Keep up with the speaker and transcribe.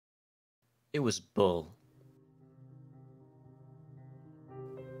It was bull.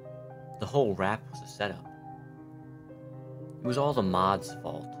 The whole rap was a setup. It was all the mods'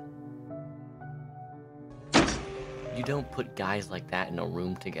 fault. You don't put guys like that in a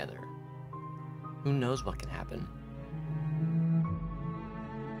room together. Who knows what can happen?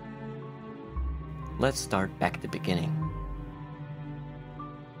 Let's start back at the beginning.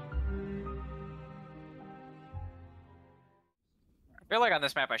 I feel like on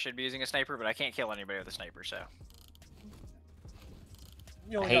this map I should be using a sniper, but I can't kill anybody with a sniper, so.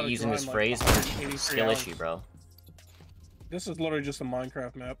 I hate using this phrase, but it's a skill issue, bro. This is literally just a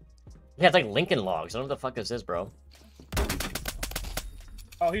Minecraft map. Yeah, it's like Lincoln Logs. I don't know what the fuck this is, bro.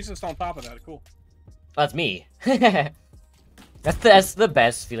 Oh, he's just on top of that. Cool. Oh, that's me. That's the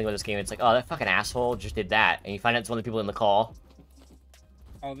best feeling with this game. It's like, oh, that fucking asshole just did that. And you find out it's one of the people in the call.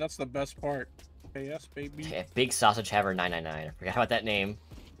 Oh, that's the best part. Yes, baby. Yeah, Big Sausage Haver 999. I forgot about that name.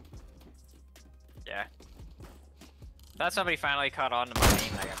 Yeah. Thought somebody finally caught on to my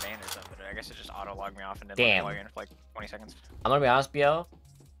name and I got banned or something. I guess it just auto-logged me off and didn't let me log in for like 20 seconds. I'm gonna be honest, BO.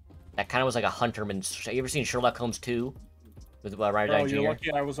 That kind of was like a Hunterman. Have you ever seen Sherlock Holmes 2? With Ryder Oh, Jr.? you're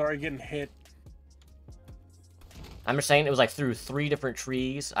lucky I was already getting hit. I'm just saying it was like through 3 different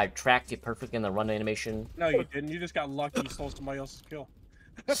trees. I tracked it perfectly in the run animation. No, you didn't. You just got lucky. You stole somebody else's kill.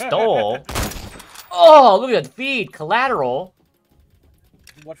 Stole? Oh, look at that feed. Collateral.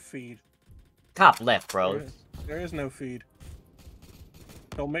 What feed? Top left, bro. There is no feed.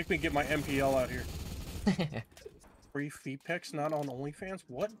 Don't make me get my MPL out here. Free feed pics, not on OnlyFans?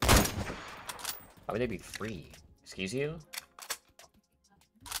 What? Why would they be free? Excuse you?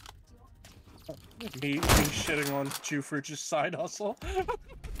 Me shitting on Jufridge's side hustle.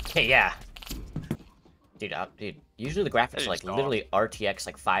 Okay, yeah. Dude, dude, usually the graphics are like literally RTX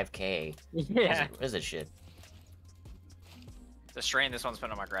like 5K. Yeah. What is this shit? The strain this one's put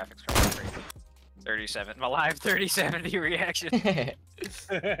on my graphics card is crazy. 37. My live 3070 reaction.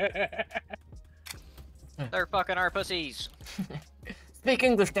 They're fucking our pussies. Speak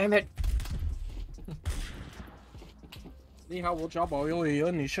English, damn it. 你好，我找保佑你，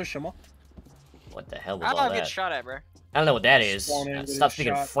你是什么？ What the hell was How do all I get that? shot at, bro? I don't know what that is. Spawn in, Stop get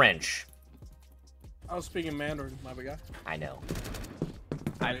speaking shot. French. I was speaking Mandarin, my big guy. I know.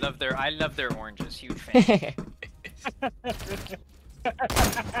 I love their oranges. Huge fan.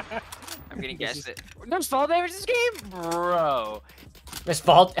 I'm getting guessed it. There's fall damage this game, bro. Miss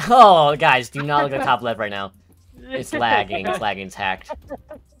Fault. Oh, guys, do not look at the top left right now. It's lagging. It's lagging. It's hacked.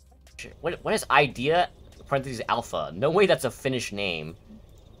 What is Idea? Parentheses Alpha. No way that's a Finnish name.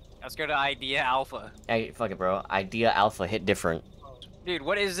 Let's go to Idea Alpha. Hey, fuck it, bro. Idea Alpha hit different. Dude,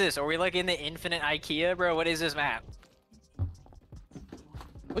 what is this? Are we like in the infinite IKEA, bro? What is this map?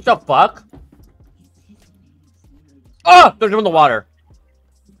 What the fuck? Oh! They're jumping in the water.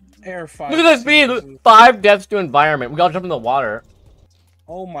 Air 5. Look at this speed! 5 deaths to environment. We all jump in the water.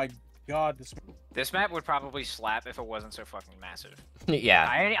 Oh my god, This map would probably slap if it wasn't so fucking massive. Yeah.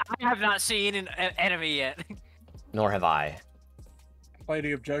 I have not seen an enemy yet. Nor have I. play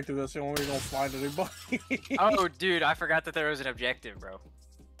the objective. That's the only way you're gonna find anybody. Oh, dude, I forgot that there was an objective, bro.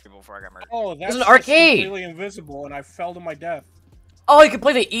 Before I got murdered. Oh, that's an arcade! completely invisible, and I fell to my death. Oh, you can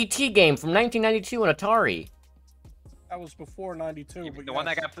play the ET game from 1992 on Atari. That was before '92. Yeah, but the one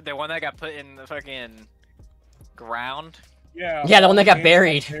that got put in the fucking ground. Yeah. Yeah, the one that got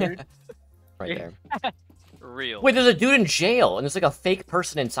buried. Right there. Real. Wait, there's a dude in jail, and there's like a fake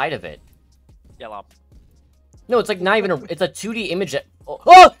person inside of it. Yellow. No, it's like not even a. It's a 2D image that.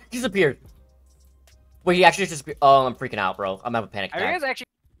 Oh, he disappeared. Wait, he actually just. Oh, I'm freaking out, bro. I'm having a panic Are you attack. guys actually?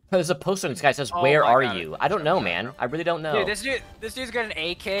 There's a poster in the sky that says, Oh "Where my are God, you?" I don't know, man. I really don't know. Dude, this dude's got an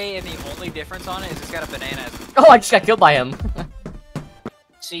AK, and the only difference on it is it's got a banana. Oh, I just got killed by him.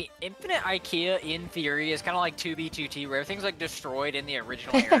 See, Infinite IKEA, in theory, is kind of like 2B2T, where everything's like destroyed in the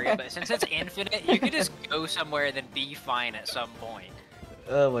original area, but since it's infinite, you could just go somewhere and then be fine at some point.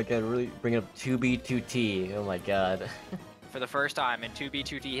 Oh my god, really bringing up 2B2T. Oh my god. For the first time in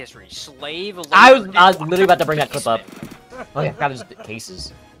 2B2T history, slave. I was literally about to bring that clip up. Oh yeah, God, there's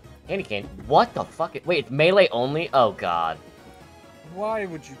cases. Candy cane. What the fuck? Wait, it's melee only? Oh god. Why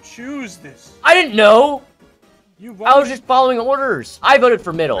would you choose this? I didn't know. You I voted. was just following orders. I voted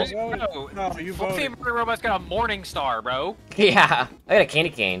for middle. No, you Full voted. Team Murder Robot's got a Morning Star, bro. Yeah, I got a candy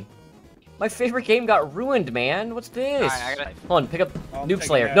cane. My favorite game got ruined, man. What's this? Alright, I gotta... Hold on, pick up I'm Noob taking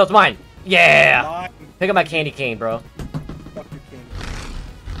Slayer. that. No, it's mine. Yeah. Mine. Pick up my candy cane, bro. Fuck your king.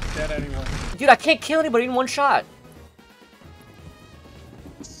 Dead anyway. Dude, I can't kill anybody in one shot.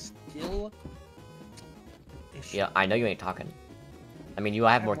 Still. Yeah, I know you ain't talking. I mean, you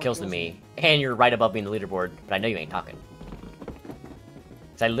have more kills than me, and you're right above me in the leaderboard, but I know you ain't talking.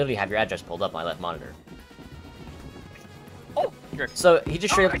 'Cause I literally have your address pulled up on my left monitor. Oh, So he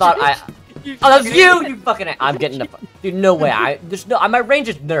just straight up thought Oh, that's you! You fucking. I'm getting the. Dude, no way. There's no. My range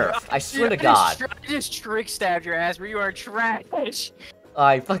is nerfed. I swear to God. I just trick stabbed your ass, but you are trash.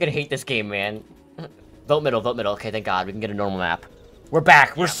 I fucking hate this game, man. Vote middle. Vote middle. Okay, thank God. We can get a normal map. We're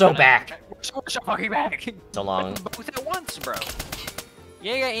back. We're so back. We're so fucking back. So long. Both at once, bro.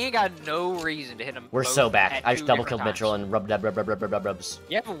 You ain't got no reason to hit him. We're both so back. I just two double killed different Mitchell times. and rubs.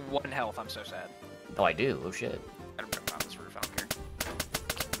 You have 1 health. I'm so sad. Oh, I do. Oh shit. I don't know on this roof. I don't care.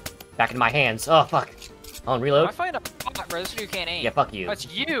 Back in my hands. Oh fuck. On reload. I find a bot, bro. This dude can't aim. Yeah, fuck you. That's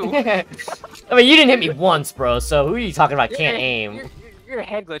you. I mean, you didn't hit me once, bro. So who are you talking about? Can't aim. You're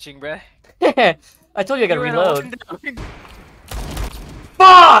head glitching, bro. I told you I gotta You ran a reload. window.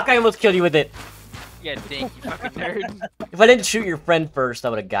 Fuck! I almost killed you with it. Yeah, dink, you fucking nerd. If I didn't shoot your friend first, I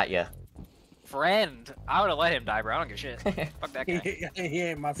would have got you. Friend. I would have let him die, bro. I don't give a shit. Fuck that guy. He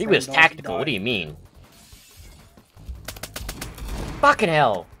ain't my He friend. was dog. tactical. What do you mean? Fucking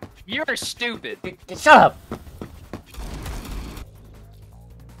hell. You're stupid. Shut up.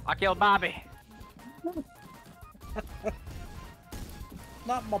 I killed Bobby.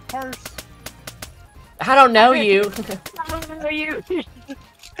 Not my purse. I don't know you. You.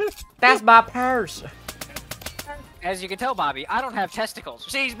 That's my purse. As you can tell, Bobby, I don't have testicles.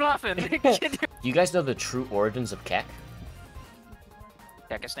 See, he's bluffing. You guys know the true origins of Kek?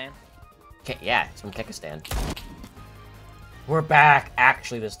 Kekistan? Yeah, it's from Kekistan. We're back,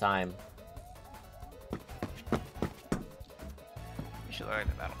 actually, this time. You should learn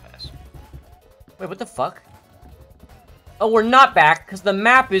the battle pass. Wait, what the fuck? Oh, we're not back, because the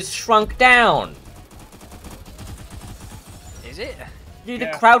map is shrunk down. Is it? You need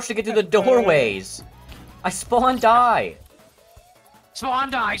Yeah. to crouch to get through the doorways. I spawn die. Spawn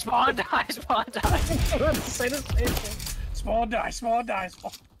die, spawn die, spawn die. Say the same thing. Small die, small die,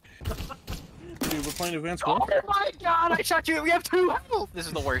 small. Dude, we're playing Advanced Oh Warfare. my god, I shot you. We have 2 health. This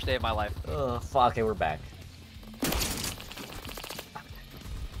is the worst day of my life. Oh, fuck. Okay, we're back.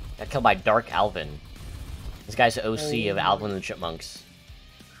 Got killed by Dark Alvin. This guy's the OC of Alvin and the Chipmunks.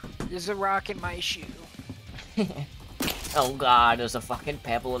 There's a rock in my shoe. Oh god, there's a fucking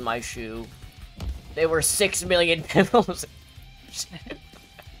pebble in my shoe. There were 6 million pebbles.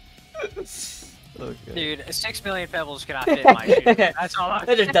 Okay. Dude, 6 million pebbles cannot fit in my shoe. That's all I'm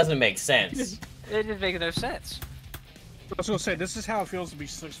That just doesn't make sense. It just makes no sense. I was gonna say, this is how it feels to be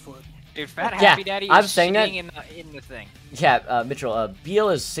 6 foot. Dude, Fat Yeah, Happy Daddy I'm is saying that- sitting in the thing. Yeah, Mitchell, Beal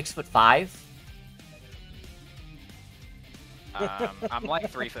is 6'5". I'm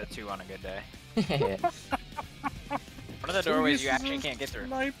like 3'2" on a good day. One of the doorways you actually can't get through.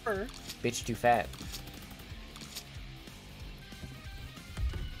 Sniper. Bitch too fat.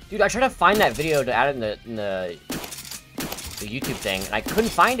 Dude, I tried to find that video to add it in the YouTube thing, and I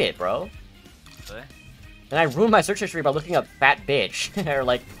couldn't find it, bro. Really? And I ruined my search history by looking up fat bitch, or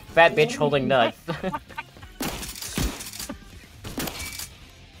like, fat bitch holding nuts.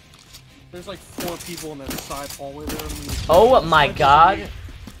 There's like 4 people in that side hallway there. Oh my god.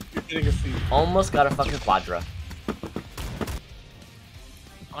 You're getting a feed. Almost got a fucking quadra.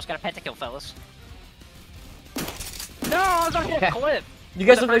 Almost got a pentakill, fellas. No, I was gonna hit a clip. You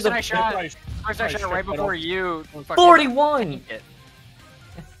guys The look like person I the shot, Christ. first I shot right before you. fucking 41! hit it.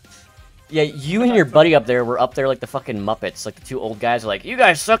 Yeah, you and your buddy up there were up there like the fucking Muppets. Like the 2 old guys are like, you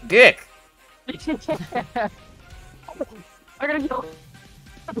guys suck dick! I gotta go.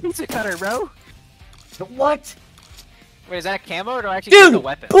 A pizza cutter, bro. What? Wait, is that a camo or do I actually get the Dude!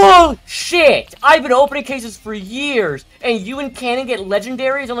 weapon? Bullshit! I've been opening cases for years, and you and Cannon get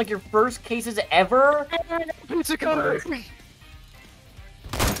legendaries on like your first cases ever? Pizza cutter.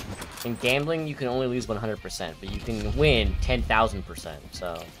 In gambling, you can only lose 100%, but you can win 10,000%,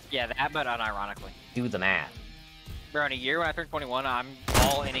 so Yeah, that, but unironically. do the math. Bro, in a year when I turn 21, I'm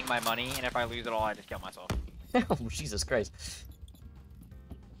all inning my money, and if I lose it all, I just kill myself. Oh, Jesus Christ.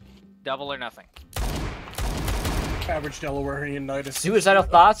 Double or nothing. Average Delawarean United. Suicidal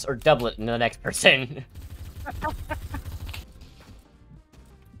thoughts, or double it in the next person?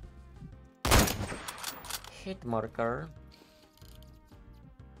 Hit marker.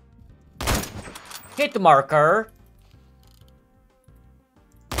 Hit marker.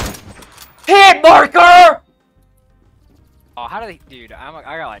 Hit marker! Oh, how do they... Dude, I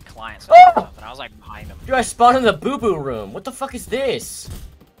got, like, clients Oh! or something. I was, like, behind them. Dude, I spawned in the boo-boo room. What the fuck is this?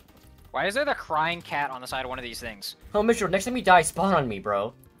 Why is there the crying cat on the side of one of these things? Oh, Mitchell, next time you die, spawn on me,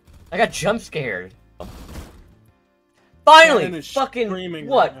 bro. I got jump scared. Finally! Cannon is Fucking, screaming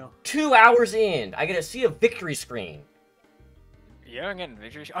what? right now. 2 hours in. I get to see a victory screen. You're getting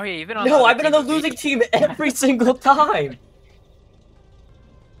victory. Oh, yeah, you've been on No, the I've been on the other team losing team every single time.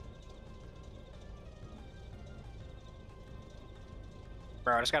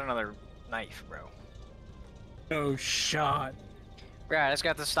 Bro, I just got another knife, bro. No shot. Bro, I just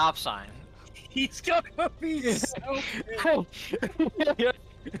got the stop sign. He's gonna be so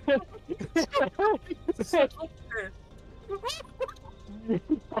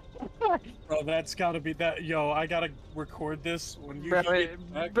Bro, that's gotta be that. Yo, I gotta record this when you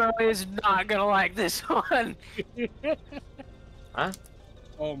get back. Bro is not gonna like this one. Huh?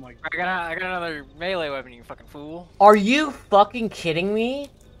 Oh my I got another melee weapon, you fucking fool. Are you fucking kidding me?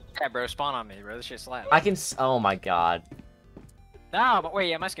 Yeah, bro, spawn on me, bro. This shit slaps. I can oh my god. No, but wait,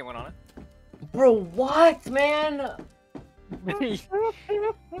 yeah, my skin went on Bro, what, man? it.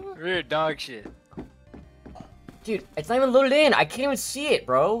 Weird dog shit. Dude, it's not even loaded in. I can't even see it,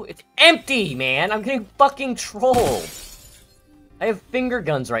 bro. It's empty, man. I'm getting fucking trolled. I have finger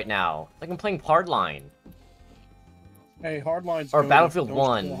guns right now. Like I'm playing Hardline. Hey, Hardline's Or goated. Battlefield Don't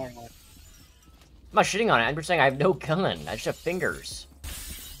 1. steal Hardline. I'm not shitting on it. I'm just saying I have no gun. I just have fingers.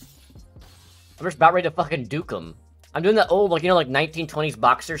 I'm just about ready to fucking duke them. I'm doing that old, like, you know, like 1920s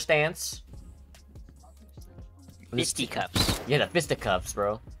boxer stance. Fisticuffs. Yeah, the fisticuffs,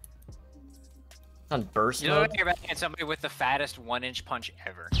 bro. It's on burst You know mode. what? You're about to get somebody with the fattest 1-inch punch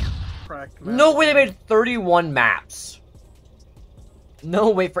ever. Cracked No map. way they made 31 maps. No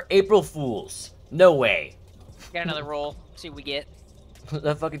way for April Fools. No way. Got another roll. See what we get.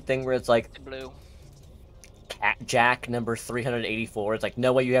 That fucking thing where it's like, Blue. Cat Jack number 384. It's like,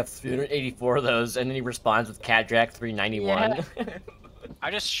 no way you have 384 of those. And then he responds with Cat Jack 391. I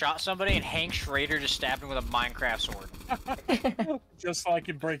just shot somebody and Hank Schrader just stabbed him with a Minecraft sword. Just like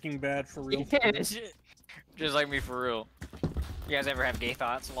in Breaking Bad, for real. Just like me for real. You guys ever have gay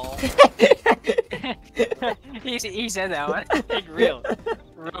thoughts, lol? he said that one. Like, real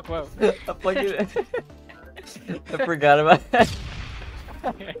quote. I forgot about that.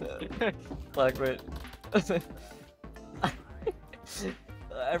 Fuck, wait. I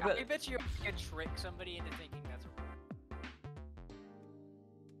I bet you can trick somebody into thinking that's a